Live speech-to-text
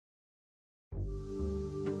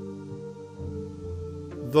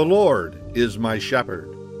The Lord is my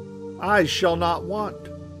shepherd. I shall not want.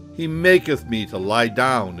 He maketh me to lie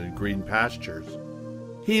down in green pastures.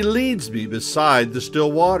 He leads me beside the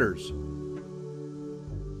still waters.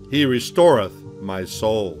 He restoreth my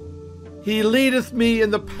soul. He leadeth me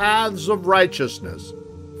in the paths of righteousness,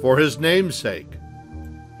 for his name's sake.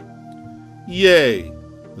 Yea,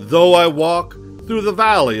 though I walk through the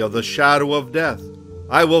valley of the shadow of death,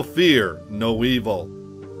 I will fear no evil.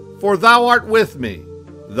 For thou art with me,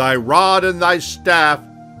 thy rod and thy staff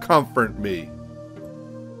comfort me.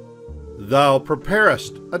 Thou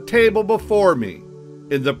preparest a table before me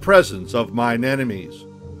in the presence of mine enemies.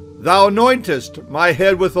 Thou anointest my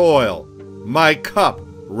head with oil, my cup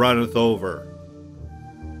runneth over.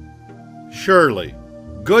 Surely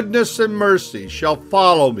goodness and mercy shall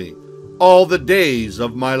follow me all the days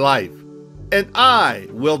of my life, and I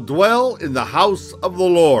will dwell in the house of the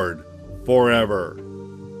Lord forever.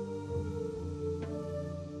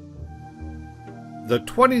 The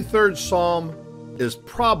 23rd Psalm is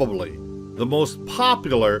probably the most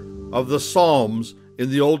popular of the Psalms in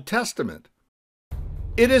the Old Testament.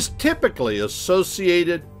 It is typically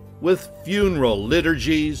associated with funeral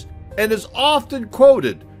liturgies and is often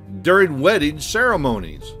quoted during wedding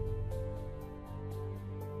ceremonies.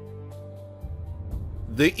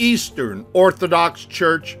 The Eastern Orthodox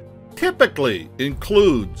Church typically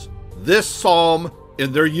includes this psalm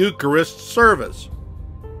in their Eucharist service.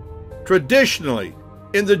 Traditionally,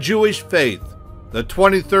 in the Jewish faith, the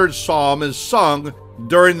 23rd Psalm is sung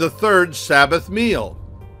during the third Sabbath meal.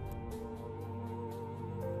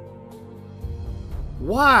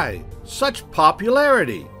 Why such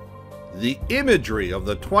popularity? The imagery of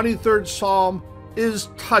the 23rd Psalm is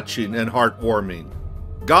touching and heartwarming.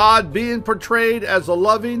 God being portrayed as a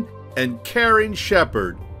loving and caring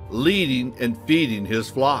shepherd, leading and feeding his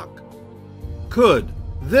flock. Could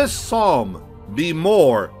this psalm be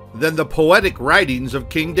more than the poetic writings of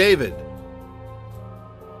King David?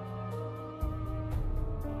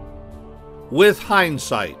 With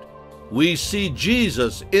hindsight, we see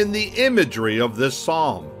Jesus in the imagery of this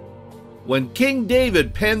psalm. When King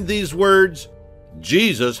David penned these words,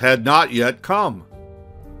 Jesus had not yet come.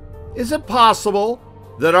 Is it possible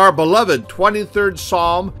that our beloved 23rd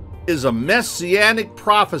Psalm is a messianic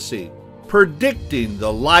prophecy predicting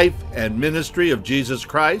the life and ministry of Jesus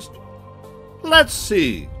Christ? Let's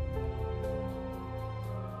see.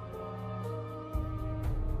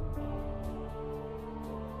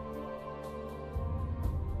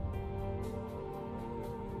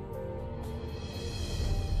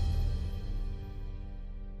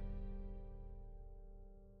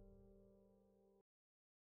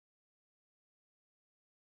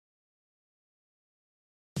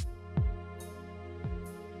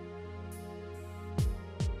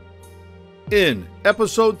 In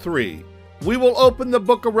Episode 3, we will open the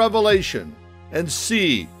book of Revelation and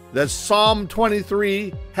see that Psalm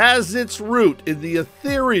 23 has its root in the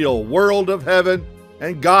ethereal world of heaven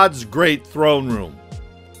and God's great throne room.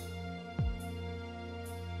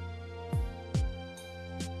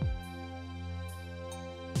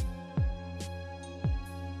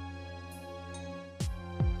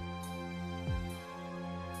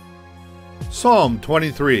 Psalm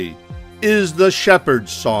 23 is the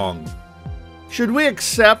shepherd's song. Should we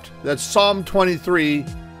accept that Psalm 23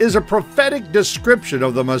 is a prophetic description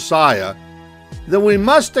of the Messiah, then we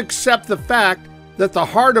must accept the fact that the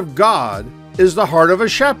heart of God is the heart of a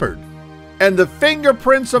shepherd, and the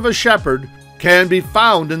fingerprints of a shepherd can be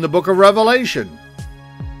found in the book of Revelation.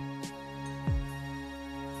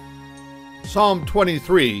 Psalm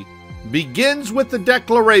 23 begins with the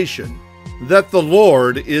declaration that the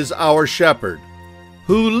Lord is our shepherd,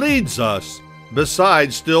 who leads us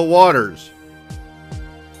beside still waters.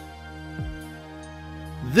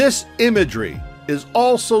 This imagery is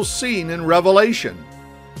also seen in Revelation.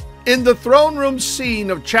 In the throne room scene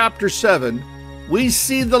of chapter 7, we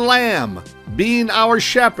see the Lamb being our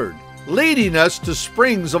shepherd, leading us to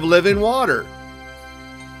springs of living water.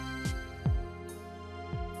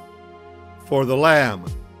 For the Lamb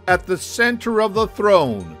at the center of the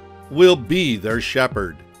throne will be their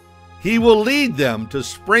shepherd. He will lead them to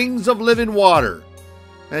springs of living water,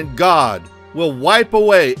 and God will wipe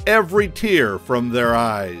away every tear from their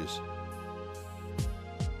eyes.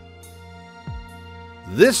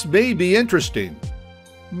 This may be interesting,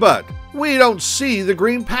 but we don't see the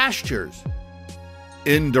green pastures.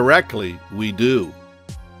 Indirectly, we do.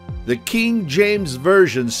 The King James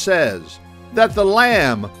Version says that the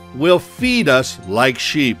Lamb will feed us like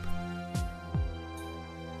sheep.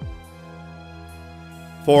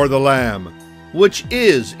 For the Lamb, which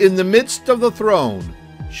is in the midst of the throne,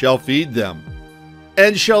 shall feed them,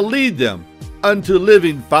 and shall lead them unto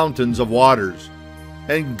living fountains of waters,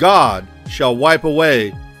 and God shall wipe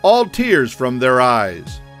away all tears from their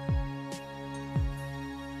eyes.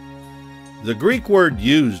 The Greek word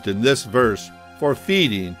used in this verse for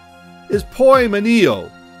feeding is poimenio,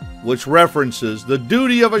 which references the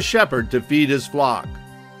duty of a shepherd to feed his flock.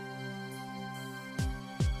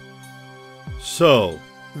 So,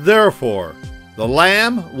 therefore, the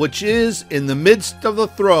Lamb which is in the midst of the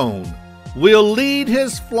throne will lead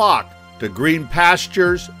his flock to green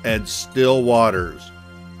pastures and still waters.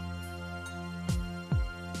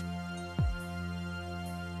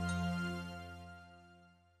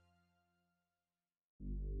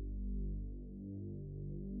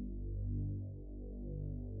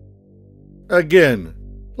 Again,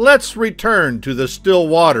 let's return to the still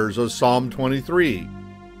waters of Psalm 23.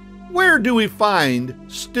 Where do we find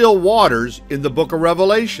still waters in the book of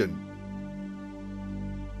Revelation?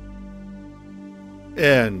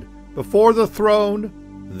 And before the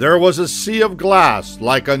throne there was a sea of glass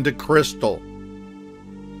like unto crystal.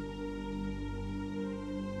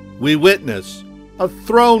 We witness a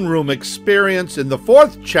throne room experience in the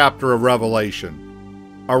 4th chapter of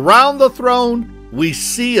Revelation. Around the throne we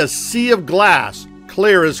see a sea of glass,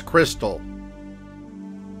 clear as crystal.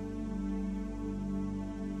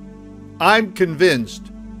 I'm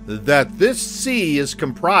convinced that this sea is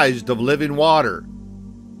comprised of living water.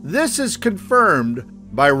 This is confirmed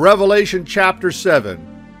by Revelation chapter 7,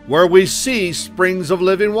 where we see springs of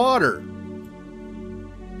living water.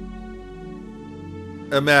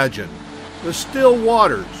 Imagine the still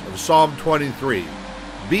waters of Psalm 23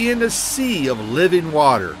 being a sea of living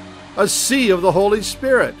water, a sea of the Holy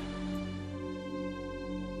Spirit.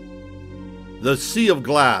 The sea of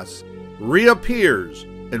glass reappears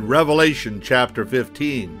in Revelation chapter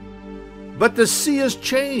 15. But the sea has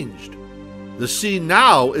changed. The sea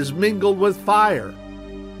now is mingled with fire.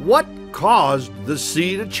 What caused the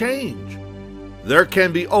sea to change? There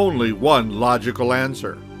can be only one logical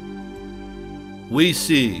answer. We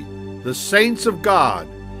see the saints of God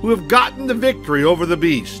who have gotten the victory over the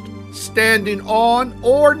beast, standing on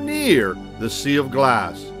or near the sea of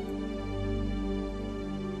glass.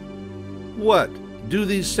 What do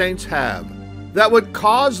these saints have that would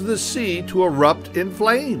cause the sea to erupt in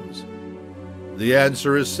flames? The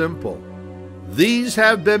answer is simple. These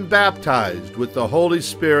have been baptized with the Holy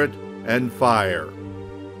Spirit and fire.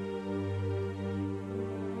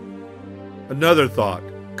 Another thought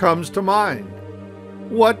comes to mind.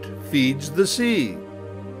 What feeds the sea?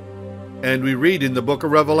 And we read in the book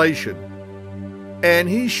of Revelation, "And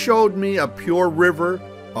he showed me a pure river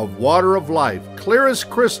of water of life, clear as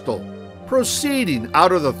crystal, proceeding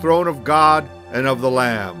out of the throne of God and of the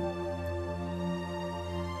Lamb."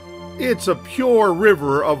 It's a pure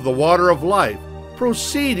river of the water of life,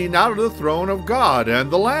 proceeding out of the throne of God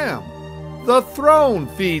and the Lamb. The throne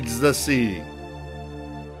feeds the sea.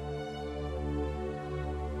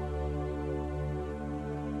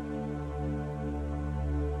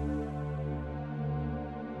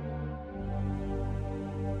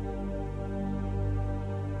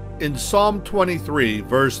 In Psalm 23,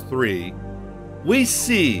 verse 3, we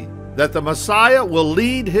see that the Messiah will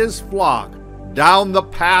lead his flock down the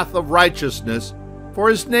path of righteousness for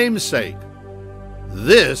his name's sake.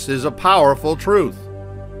 This is a powerful truth.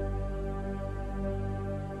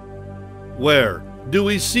 Where do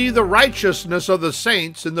we see the righteousness of the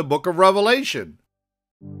saints in the book of Revelation?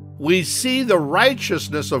 We see the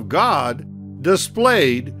righteousness of God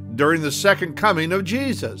displayed during the second coming of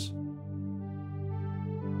Jesus.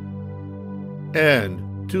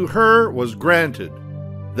 And to her was granted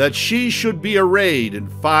that she should be arrayed in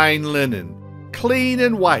fine linen, clean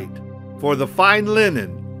and white, for the fine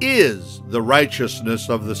linen is the righteousness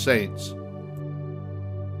of the saints.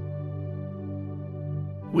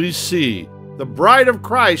 We see the bride of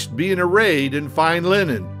Christ being arrayed in fine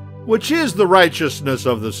linen, which is the righteousness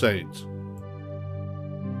of the saints.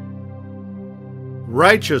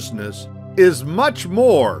 Righteousness is much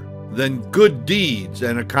more than good deeds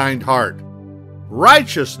and a kind heart.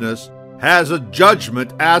 Righteousness has a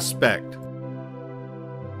judgment aspect.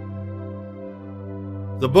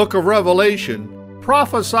 The book of Revelation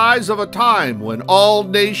prophesies of a time when all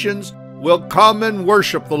nations will come and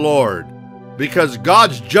worship the Lord, because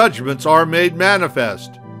God's judgments are made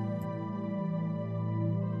manifest.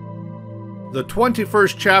 The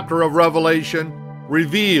 21st chapter of Revelation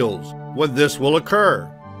reveals when this will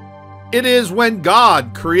occur. It is when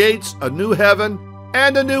God creates a new heaven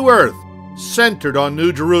and a new earth, centered on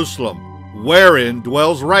New Jerusalem, wherein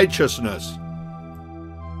dwells righteousness.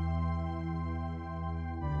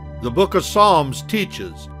 The book of Psalms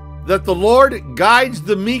teaches that the Lord guides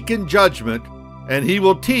the meek in judgment and he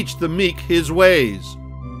will teach the meek his ways.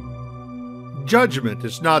 Judgment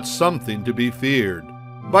is not something to be feared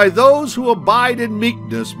by those who abide in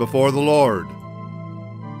meekness before the Lord.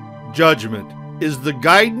 Judgment is the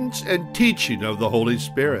guidance and teaching of the Holy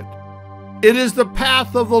Spirit. It is the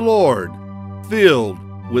path of the Lord, filled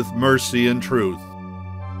with mercy and truth.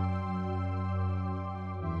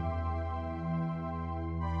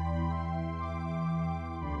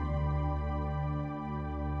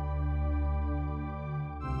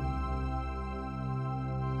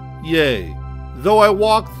 Yea, though I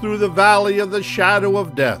walk through the valley of the shadow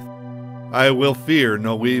of death, I will fear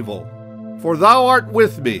no evil. For thou art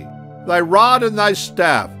with me, thy rod and thy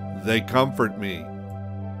staff, they comfort me.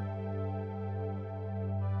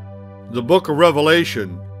 The book of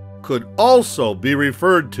Revelation could also be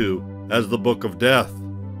referred to as the book of death.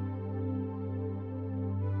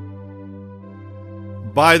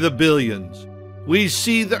 By the billions, we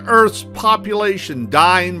see the earth's population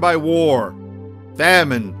dying by war,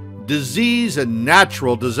 famine, disease, and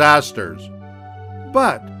natural disasters.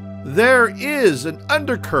 But there is an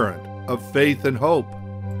undercurrent of faith and hope.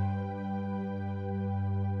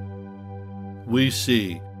 We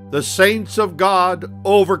see the saints of God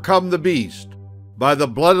overcome the beast by the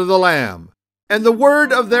blood of the Lamb and the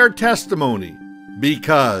word of their testimony,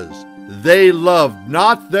 because they loved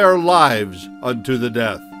not their lives unto the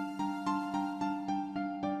death.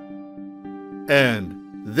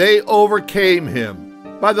 And they overcame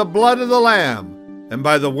him by the blood of the Lamb and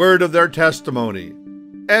by the word of their testimony,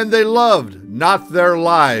 and they loved not their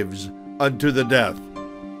lives unto the death.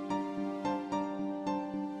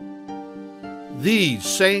 These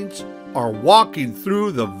saints are walking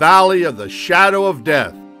through the valley of the shadow of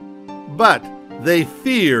death, but they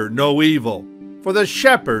fear no evil, for the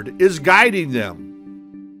shepherd is guiding them.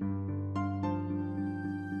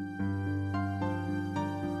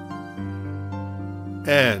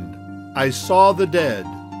 And I saw the dead,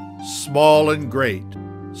 small and great,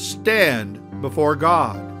 stand before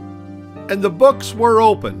God. And the books were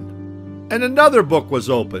opened, and another book was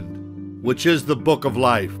opened, which is the book of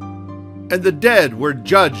life. And the dead were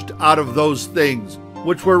judged out of those things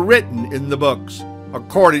which were written in the books,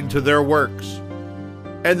 according to their works.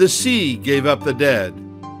 And the sea gave up the dead,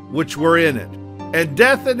 which were in it, and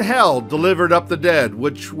death and hell delivered up the dead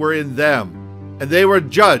which were in them, and they were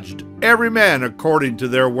judged every man according to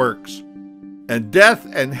their works. And death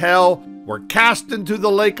and hell were cast into the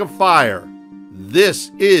lake of fire.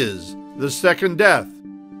 This is the second death.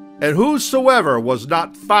 And whosoever was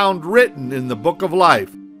not found written in the book of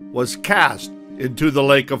life was cast into the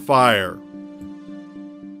lake of fire.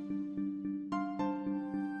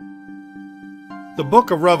 The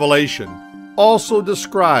book of Revelation also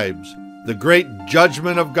describes the great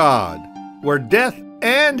judgment of God, where death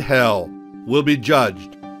and hell will be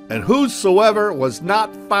judged, and whosoever was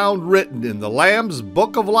not found written in the Lamb's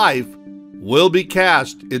book of life will be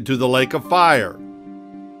cast into the lake of fire.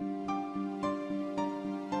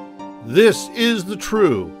 This is the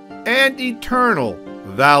true and eternal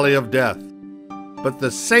valley of death. But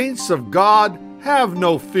the saints of God have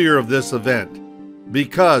no fear of this event,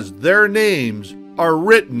 because their names are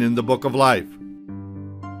written in the book of life.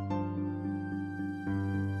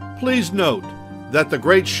 Please note that the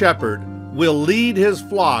great shepherd will lead his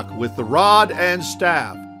flock with the rod and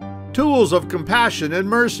staff, tools of compassion and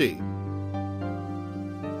mercy.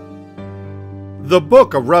 The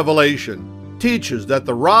book of Revelation teaches that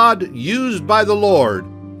the rod used by the Lord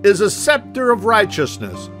is a scepter of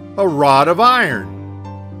righteousness, a rod of iron.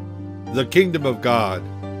 The kingdom of God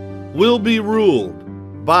will be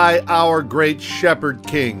ruled by our great shepherd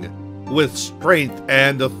king with strength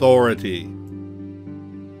and authority.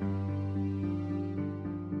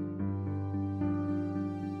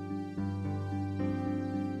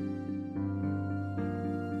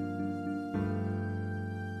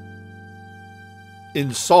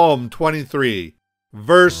 In Psalm 23,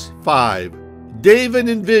 verse 5, David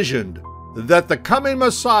envisioned that the coming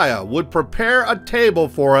Messiah would prepare a table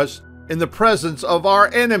for us in the presence of our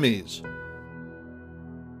enemies.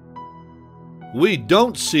 We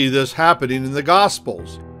don't see this happening in the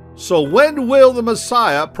Gospels. So when will the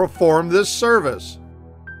Messiah perform this service?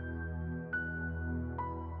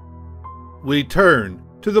 We turn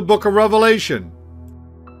to the book of Revelation.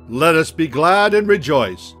 Let us be glad and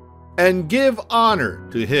rejoice, and give honor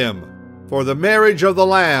to him, for the marriage of the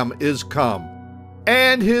Lamb is come,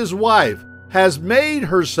 and his wife has made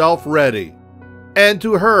herself ready. And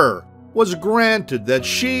to her was granted that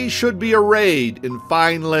she should be arrayed in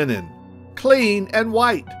fine linen, clean and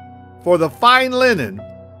white, for the fine linen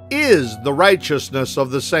is the righteousness of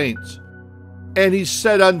the saints. And he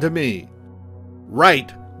said unto me,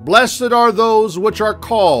 Write, Blessed are those which are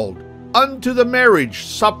called unto the marriage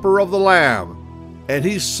supper of the Lamb. And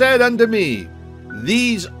he said unto me,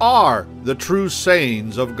 These are the true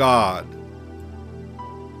sayings of God.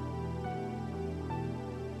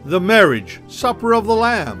 The marriage supper of the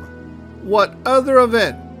Lamb. What other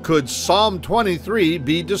event could Psalm 23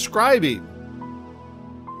 be describing?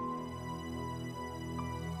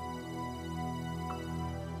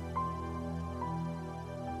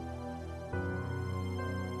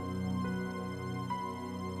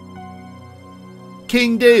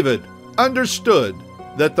 King David understood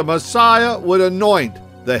that the Messiah would anoint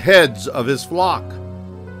the heads of his flock.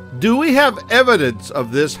 Do we have evidence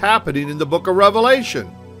of this happening in the book of Revelation?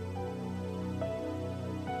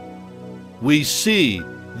 We see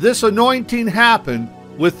this anointing happen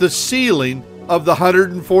with the sealing of the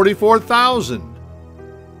 144,000.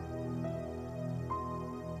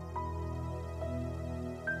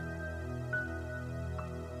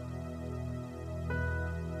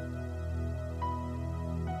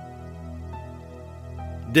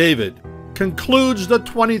 David concludes the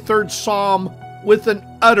 23rd Psalm with an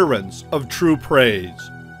utterance of true praise.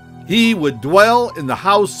 He would dwell in the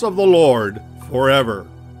house of the Lord forever.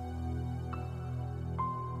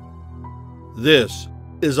 This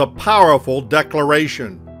is a powerful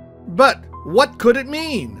declaration. But what could it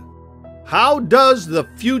mean? How does the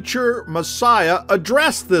future Messiah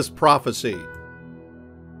address this prophecy?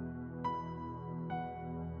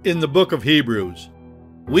 In the book of Hebrews,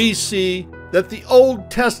 we see that the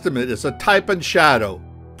Old Testament is a type and shadow,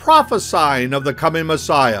 prophesying of the coming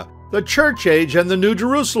Messiah, the church age, and the New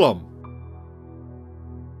Jerusalem.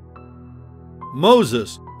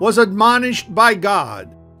 Moses was admonished by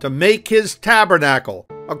God to make his tabernacle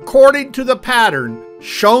according to the pattern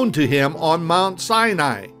shown to him on Mount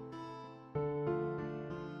Sinai.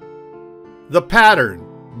 The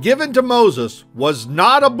pattern given to Moses was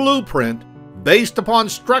not a blueprint based upon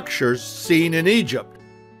structures seen in Egypt,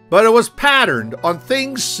 but it was patterned on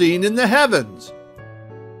things seen in the heavens.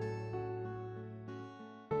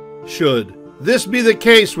 Should this be the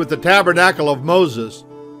case with the tabernacle of Moses,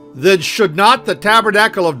 then should not the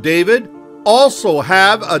tabernacle of David also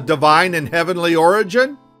have a divine and heavenly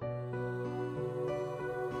origin?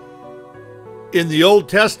 In the Old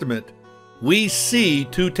Testament, we see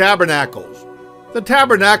two tabernacles, the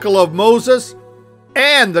tabernacle of Moses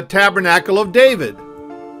and the tabernacle of David.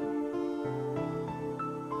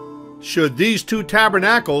 Should these two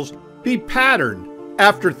tabernacles be patterned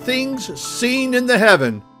after things seen in the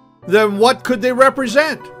heaven, then what could they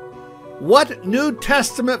represent? What New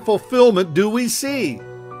Testament fulfillment do we see?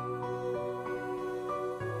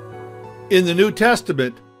 In the New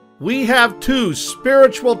Testament, we have two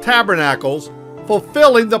spiritual tabernacles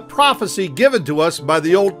fulfilling the prophecy given to us by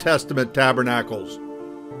the Old Testament tabernacles.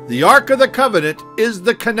 The Ark of the Covenant is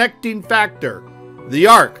the connecting factor, the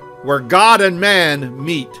ark where God and man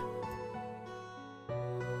meet.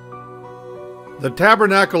 The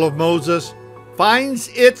tabernacle of Moses finds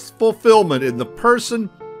its fulfillment in the person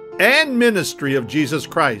and ministry of Jesus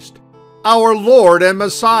Christ, our Lord and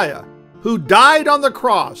Messiah, who died on the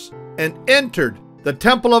cross and entered the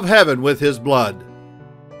temple of heaven with his blood.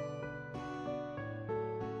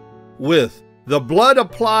 With the blood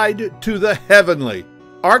applied to the heavenly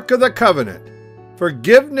Ark of the Covenant,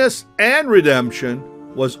 forgiveness and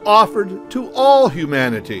redemption was offered to all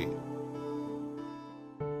humanity.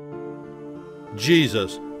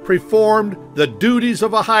 Jesus performed the duties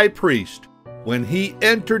of a high priest when he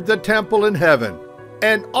entered the temple in heaven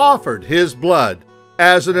and offered his blood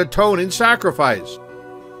as an atoning sacrifice.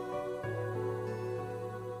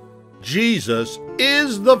 Jesus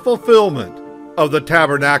is the fulfillment of the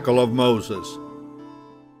tabernacle of Moses.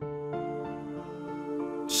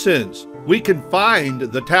 Since we can find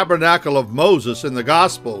the tabernacle of Moses in the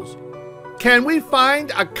Gospels, can we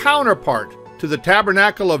find a counterpart to the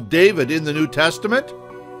tabernacle of David in the New Testament?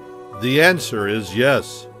 The answer is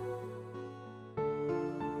yes.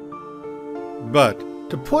 But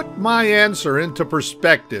to put my answer into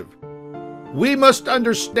perspective, we must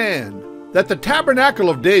understand that the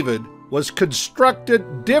tabernacle of David was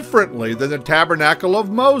constructed differently than the tabernacle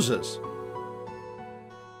of Moses.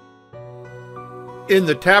 In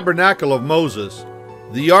the tabernacle of Moses,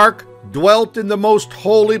 the ark dwelt in the most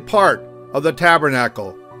holy part of the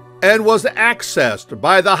tabernacle and was accessed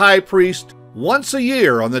by the high priest once a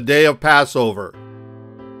year on the day of Passover.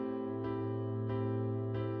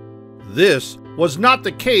 This was not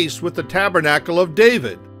the case with the tabernacle of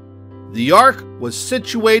David. The ark was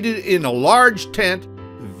situated in a large tent,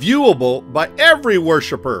 viewable by every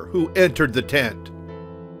worshiper who entered the tent.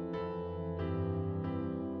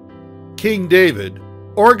 King David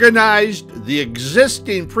organized the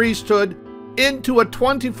existing priesthood into a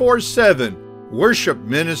 24/7 worship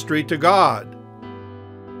ministry to God.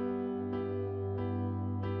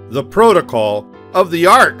 The protocol of the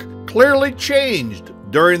ark clearly changed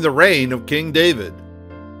during the reign of King David.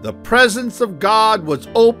 The presence of God was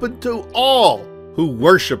open to all who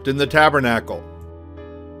worshiped in the tabernacle.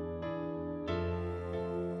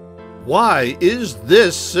 Why is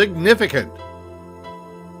this significant?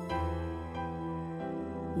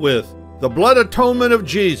 With the blood atonement of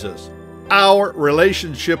Jesus, our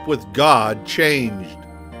relationship with God changed.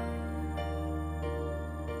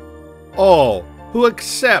 All who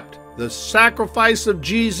accept the sacrifice of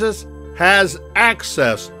Jesus has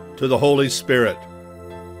access to the Holy Spirit.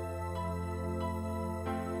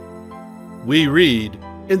 We read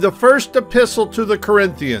in the first epistle to the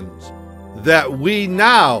Corinthians that we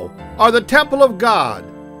now are the temple of God,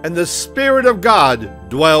 and the Spirit of God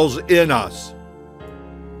dwells in us.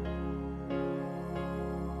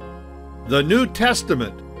 The New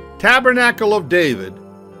Testament tabernacle of David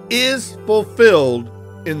is fulfilled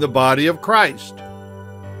in the body of Christ.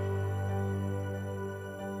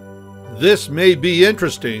 This may be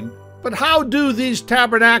interesting, but how do these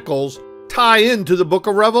tabernacles tie into the book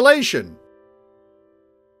of Revelation?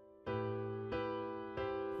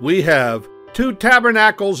 We have 2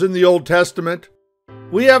 tabernacles in the Old Testament,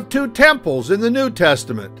 we have 2 temples in the New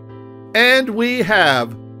Testament, and we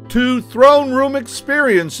have 2 throne room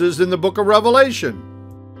experiences in the book of Revelation.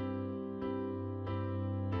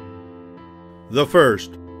 The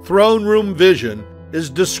first throne room vision is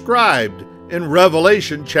described in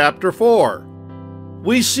Revelation chapter 4.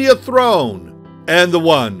 We see a throne, and the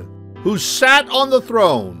one who sat on the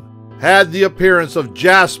throne had the appearance of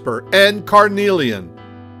jasper and carnelian,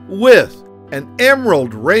 with an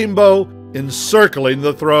emerald rainbow encircling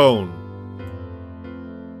the throne.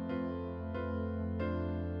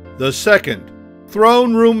 The second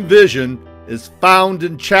throne room vision is found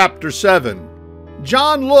in chapter 7.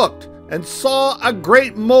 John looked and saw a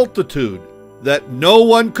great multitude that no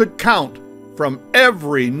one could count, from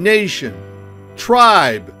every nation,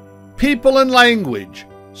 tribe, people, and language,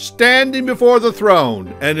 standing before the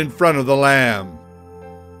throne and in front of the Lamb.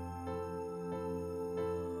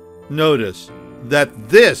 Notice that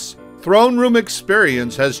this throne room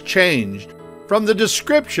experience has changed from the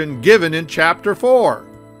description given in chapter 4.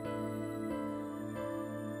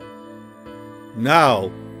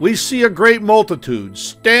 Now we see a great multitude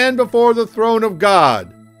stand before the throne of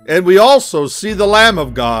God, and we also see the Lamb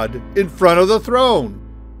of God in front of the throne.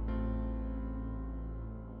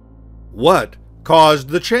 What caused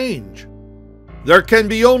the change? There can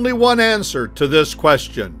be only one answer to this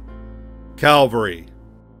question: Calvary.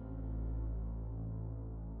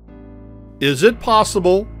 Is it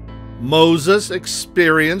possible Moses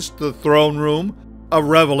experienced the throne room of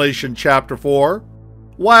Revelation chapter 4,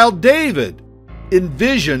 while David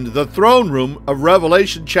envisioned the throne room of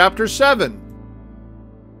Revelation chapter 7?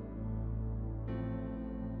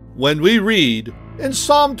 When we read in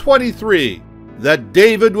Psalm 23 that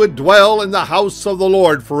David would dwell in the house of the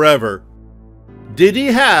Lord forever, did he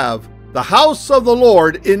have the house of the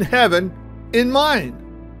Lord in heaven in mind?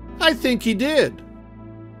 I think he did.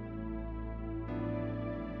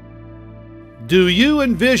 Do you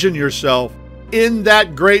envision yourself in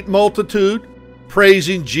that great multitude,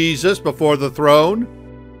 praising Jesus before the throne?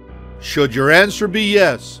 Should your answer be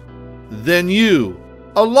yes, then you,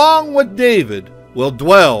 along with David, will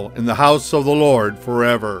dwell in the house of the Lord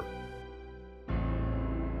forever.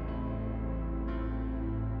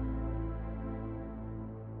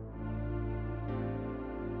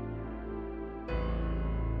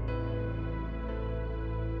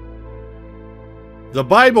 The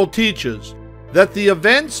Bible teaches that the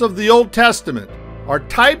events of the Old Testament are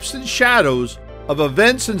types and shadows of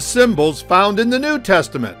events and symbols found in the New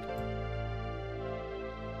Testament.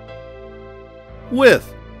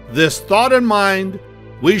 With this thought in mind,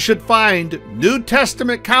 we should find New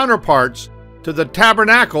Testament counterparts to the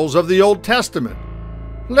tabernacles of the Old Testament.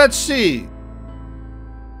 Let's see.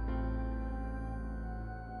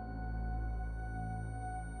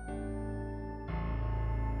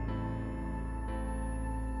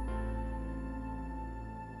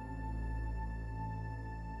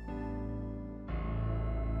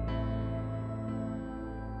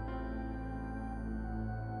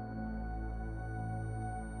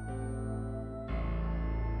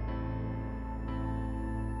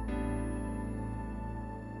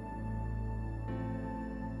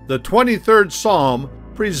 The 23rd Psalm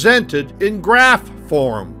presented in graph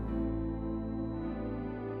form.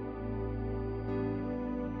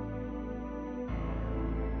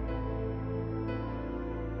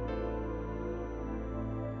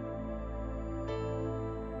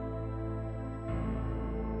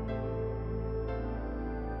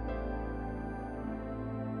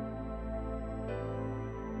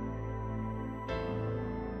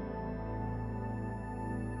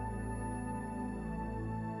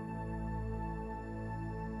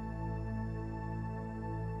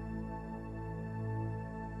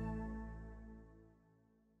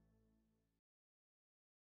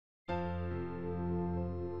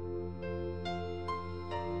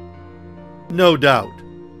 No doubt,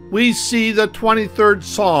 we see the 23rd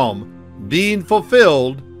Psalm being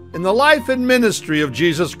fulfilled in the life and ministry of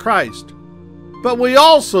Jesus Christ, but we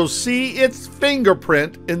also see its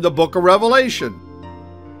fingerprint in the book of Revelation.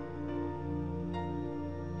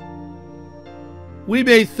 We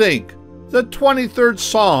may think the 23rd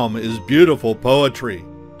Psalm is beautiful poetry,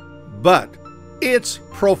 but it's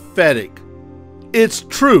prophetic. Its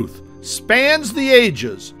truth spans the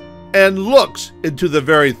ages and looks into the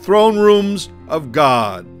very throne rooms of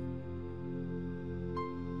God.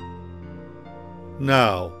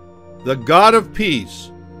 Now, the God of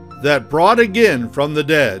peace, that brought again from the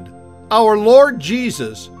dead our Lord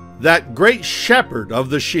Jesus, that great shepherd of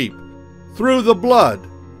the sheep, through the blood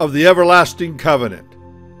of the everlasting covenant,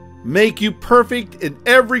 make you perfect in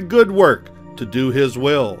every good work to do his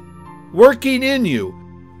will, working in you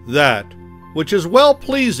that which is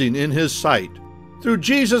well-pleasing in his sight, through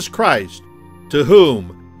Jesus Christ, to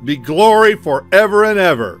whom be glory forever and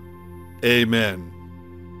ever. Amen.